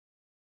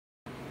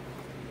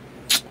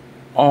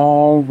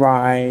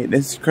Alright,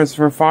 this is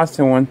Christopher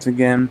Foster once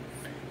again,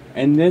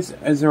 and this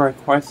is a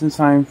request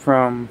sign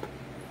from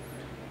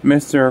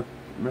Mr.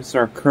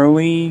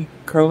 Curly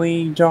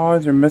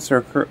Jaws, or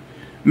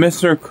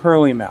Mr.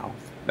 Curly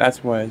Mouth.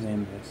 That's what his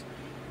name is.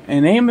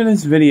 And the name of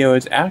this video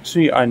is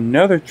actually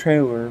another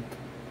trailer,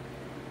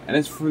 and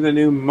it's for the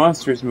new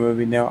Munsters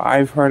movie. Now,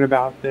 I've heard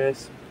about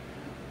this.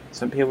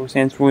 Some people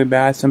saying it's really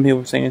bad, some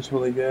people saying it's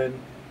really good.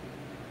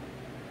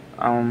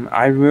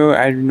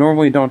 I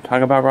normally don't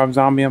talk about Rob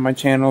Zombie on my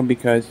channel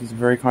because he's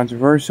very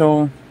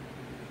controversial,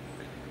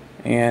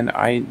 and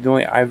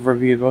I've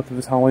reviewed both of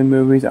his Halloween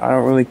movies. I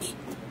don't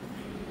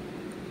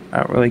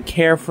really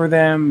care for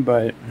them,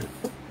 but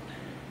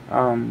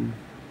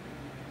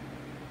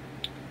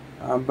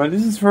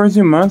this is for his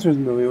new Monsters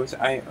movie, which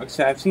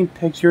I've seen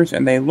pictures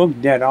and they look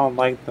dead on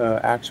like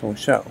the actual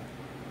show.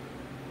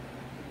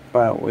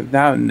 But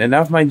without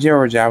enough of my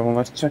jibber jabbing,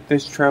 let's check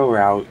this trailer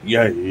out.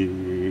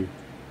 Yay!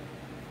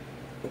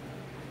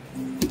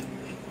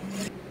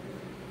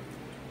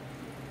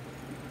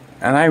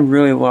 And I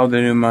really love the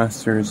new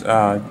Munsters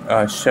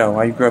show.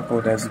 I grew up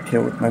with it as a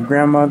kid with my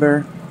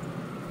grandmother,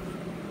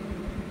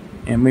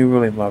 and we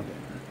really loved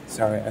it.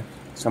 Sorry,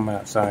 someone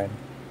outside.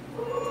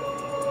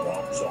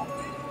 Rob Zombie,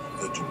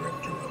 the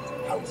director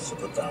of House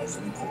of a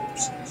Thousand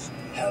Corpses,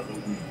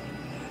 Halloween,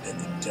 and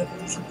the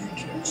Devil's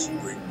Rejects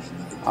brings you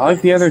the... I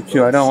like the other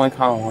two. I don't like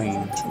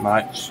Halloween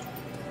much.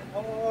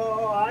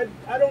 Oh,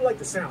 I don't like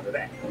the sound of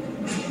that.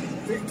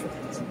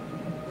 Victims.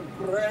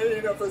 The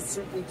brain of a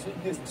super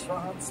genius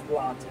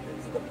transplanted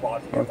into the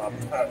body of a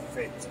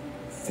perfect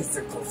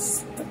physical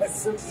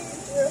specimen.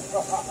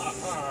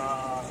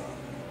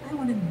 I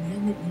want a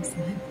man that makes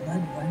my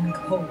blood run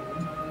cold.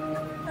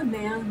 A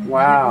man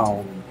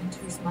Wow. that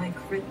enters my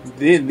crypt.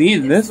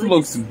 This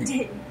looks...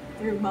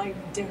 through my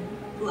dead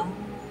blood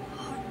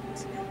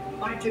heart.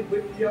 I can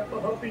whip you up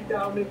a humpy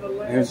down in the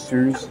land.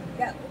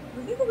 Yeah,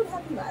 were you the one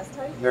happy last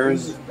time?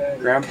 There's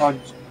Grandpa...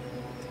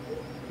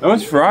 No,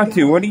 it's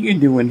Ferratu. What are you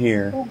doing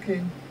here?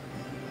 Okay.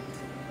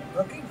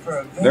 Looking for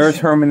a vision. There's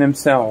Herman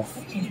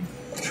himself.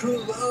 True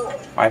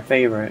love. My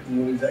favorite. You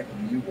know exactly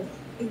who you want.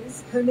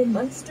 Is Herman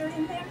Munster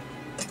in there?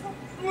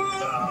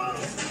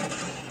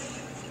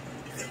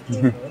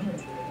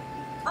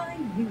 I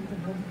knew the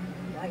moment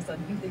I laid eyes on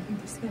you that you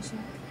were special.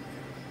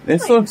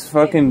 This looks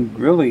fucking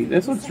really...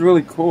 This looks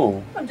really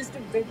cool. I'm just a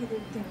regular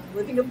gal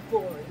living a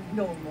boring,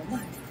 normal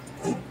life.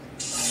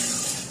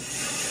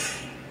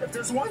 If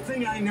there's one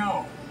thing I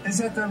know, is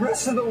that the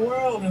rest of the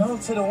world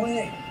melted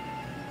away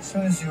as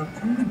soon as you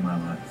appeared in my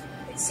life.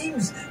 It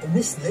seems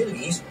Miss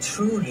Lily's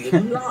truly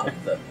in love.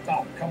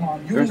 Oh, come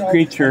on, you There's know,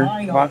 Creature,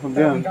 I know Black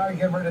Lagoon. we gotta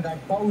get rid of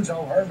that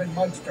bozo Herman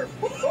Munster.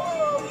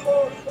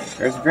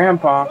 There's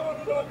Grandpa.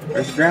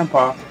 There's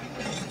Grandpa.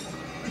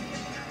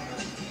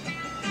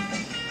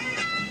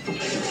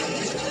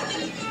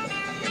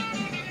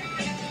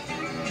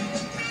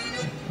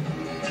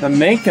 The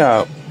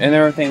makeup and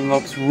everything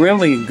looks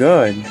really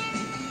good.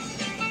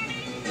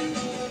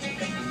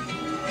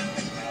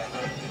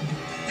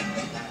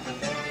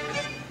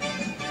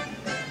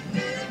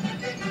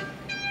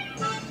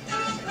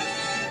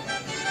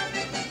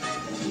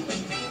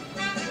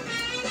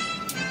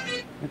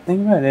 The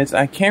thing about it is,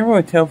 I can't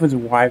really tell if his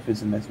wife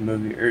is in this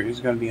movie, or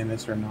is going to be in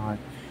this or not.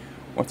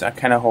 Which I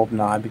kind of hope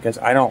not, because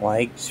I don't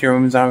like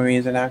Rob Zombie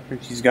as an actor.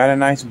 She's got a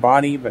nice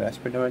body, but that's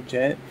pretty much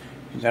it.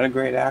 She's not a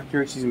great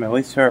actor. She's my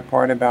least favorite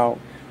part about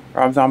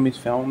Rob Zombie's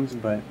films,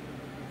 but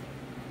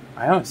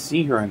I don't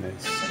see her in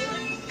this.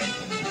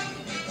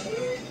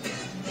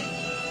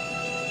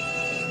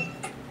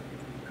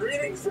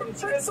 Greetings from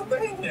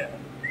Transylvania.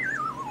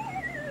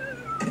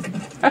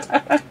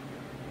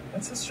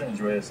 That's a strange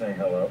way of saying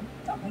hello.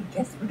 I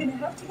guess we're gonna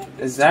have to get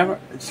this. Is that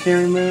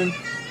Scary Moon?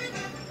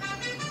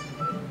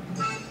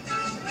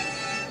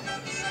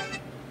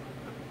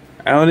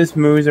 I know this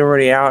movie's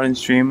already out and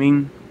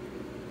streaming.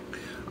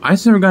 I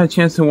just never got a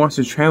chance to watch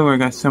the trailer. I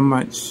got so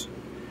much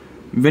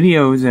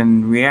videos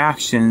and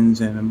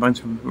reactions and a bunch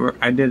of...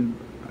 I did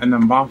an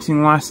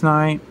unboxing last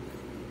night.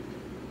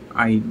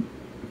 I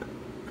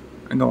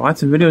got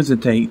lots of videos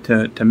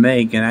to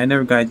make, and I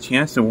never got a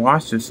chance to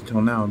watch this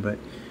until now, but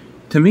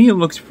to me it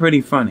looks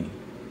pretty funny.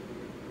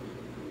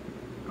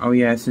 Oh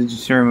yeah, it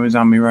says Sherman was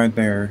on me right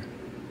there.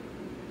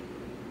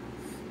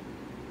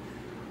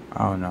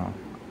 Oh no.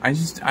 I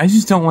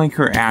just don't like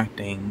her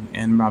acting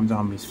in Rob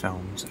Zombie's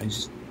films.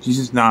 She's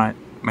just not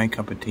my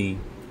cup of tea.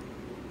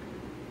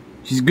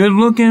 She's good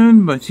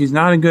looking, but she's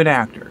not a good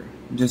actor.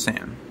 Just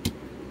saying.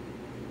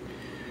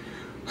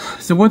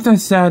 So with that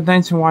said,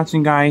 thanks for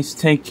watching, guys.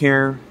 Take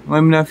care. Let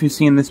me know if you've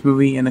seen this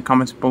movie in the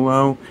comments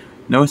below.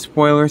 No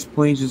spoilers,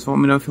 please. Just let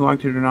me know if you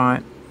liked it or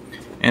not.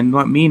 And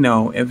let me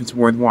know if it's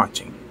worth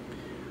watching.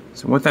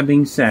 So with that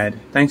being said,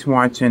 thanks for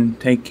watching.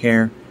 Take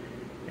care.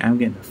 I'm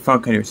getting the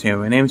fuck out of here.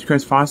 My name is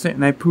Chris Fawcett,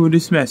 and I approve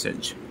this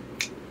message.